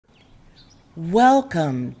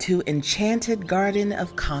Welcome to Enchanted Garden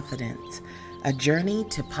of Confidence, a journey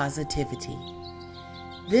to positivity.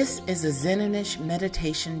 This is a Zen'n'ish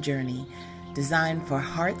meditation journey designed for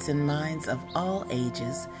hearts and minds of all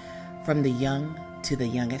ages, from the young to the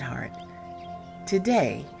young at heart.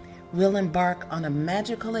 Today, we'll embark on a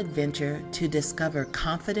magical adventure to discover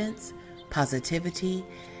confidence, positivity,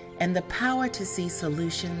 and the power to see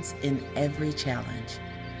solutions in every challenge.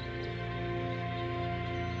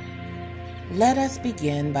 Let us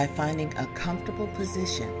begin by finding a comfortable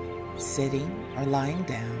position, sitting or lying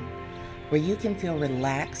down, where you can feel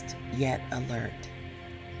relaxed yet alert.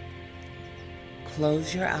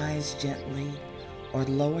 Close your eyes gently or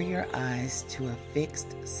lower your eyes to a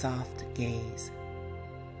fixed, soft gaze.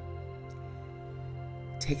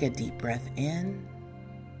 Take a deep breath in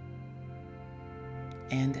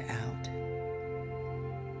and out.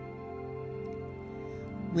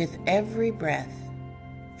 With every breath,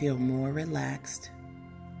 feel more relaxed,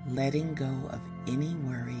 letting go of any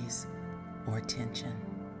worries or tension.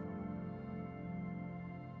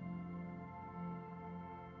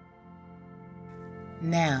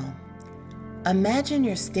 Now, imagine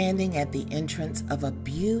you're standing at the entrance of a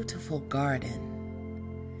beautiful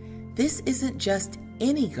garden. This isn't just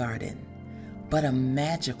any garden, but a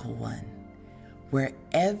magical one, where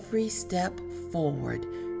every step forward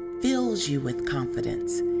fills you with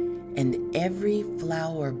confidence and every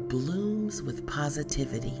flower blooms with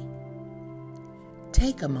positivity.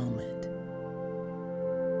 Take a moment.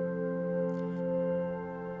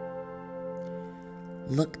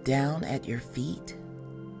 Look down at your feet.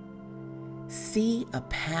 See a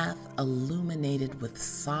path illuminated with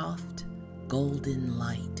soft, golden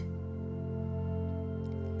light.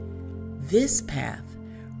 This path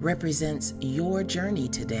represents your journey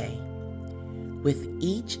today. With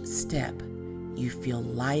each step, you feel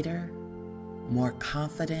lighter, more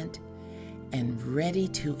confident, and ready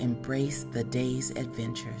to embrace the day's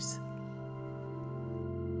adventures.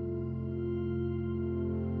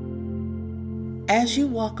 As you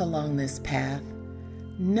walk along this path,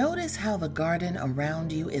 notice how the garden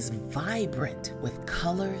around you is vibrant with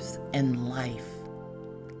colors and life.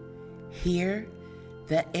 Here,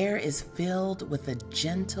 the air is filled with a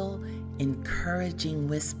gentle, encouraging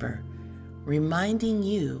whisper, reminding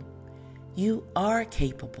you are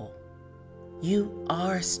capable, you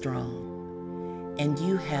are strong, and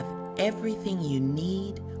you have everything you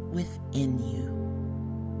need within you.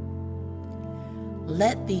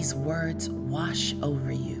 Let these words wash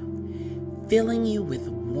over you, filling you with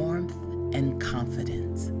warmth and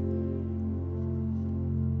confidence.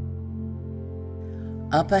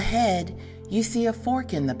 Up ahead, you see a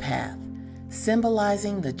fork in the path,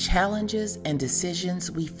 symbolizing the challenges and decisions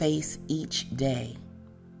we face each day.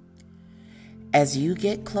 As you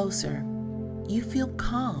get closer, you feel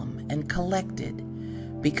calm and collected,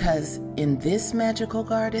 because in this magical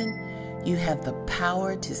garden, you have the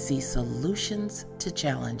power to see solutions to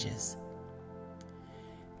challenges.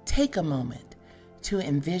 Take a moment to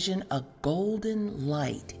envision a golden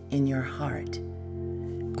light in your heart,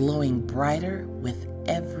 glowing brighter with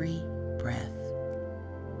every breath.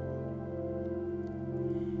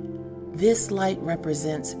 This light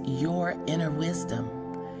represents your inner wisdom,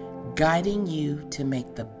 guiding you to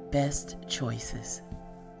make the best choices.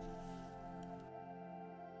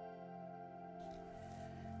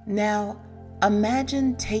 Now,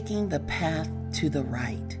 imagine taking the path to the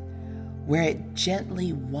right, where it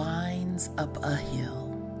gently winds up a hill.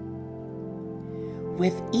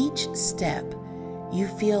 With each step, you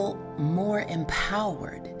feel more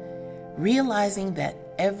empowered, realizing that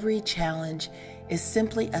every challenge is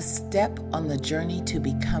simply a step on the journey to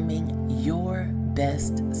becoming your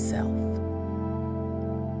best self.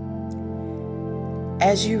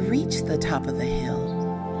 As you reach the top of the hill,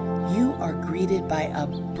 you are greeted by a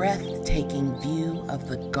breathtaking view of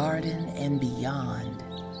the garden and beyond.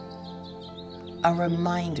 A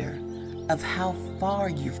reminder of how far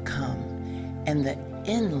you've come and the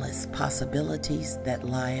endless possibilities that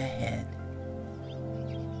lie ahead.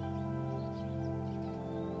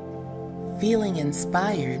 Feeling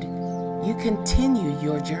inspired, you continue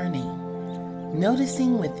your journey,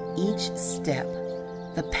 noticing with each step,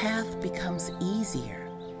 the path becomes easier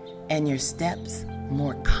and your steps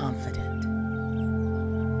more confident.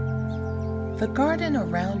 The garden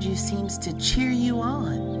around you seems to cheer you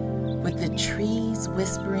on, with the trees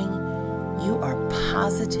whispering, you are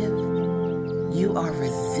positive, you are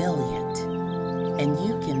resilient, and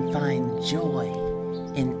you can find joy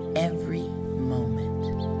in every moment.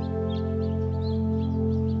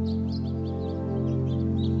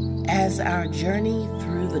 As our journey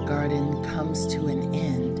through the garden comes to an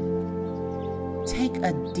end, take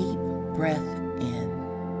a deep breath in,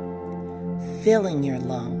 filling your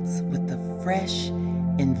lungs with the fresh,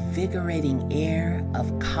 invigorating air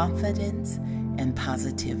of confidence and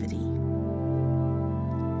positivity.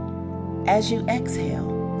 As you exhale,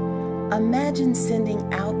 imagine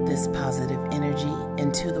sending out this positive energy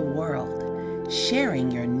into the world,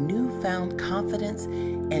 sharing your newfound confidence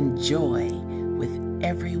and joy with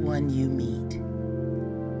everyone you meet.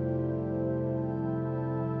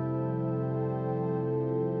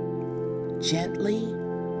 Gently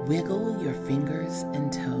wiggle your fingers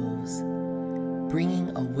and toes,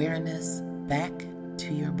 bringing awareness back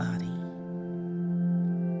to your body.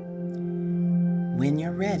 When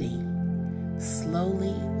you're ready,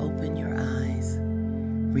 slowly open your eyes,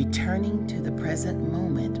 returning to the present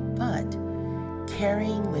moment, but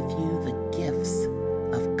carrying with you the gifts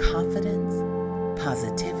of confidence,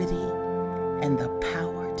 positivity, and the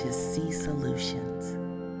power to see solutions.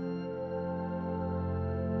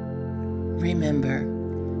 Remember,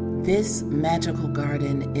 this magical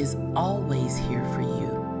garden is always here for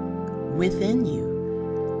you, within you,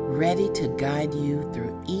 ready to guide you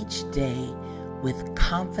through each day with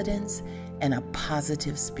confidence and a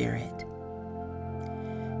positive spirit.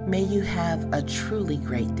 May you have a truly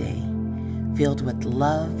great day, filled with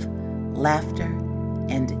love, laughter,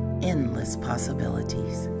 and endless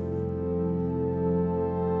possibilities.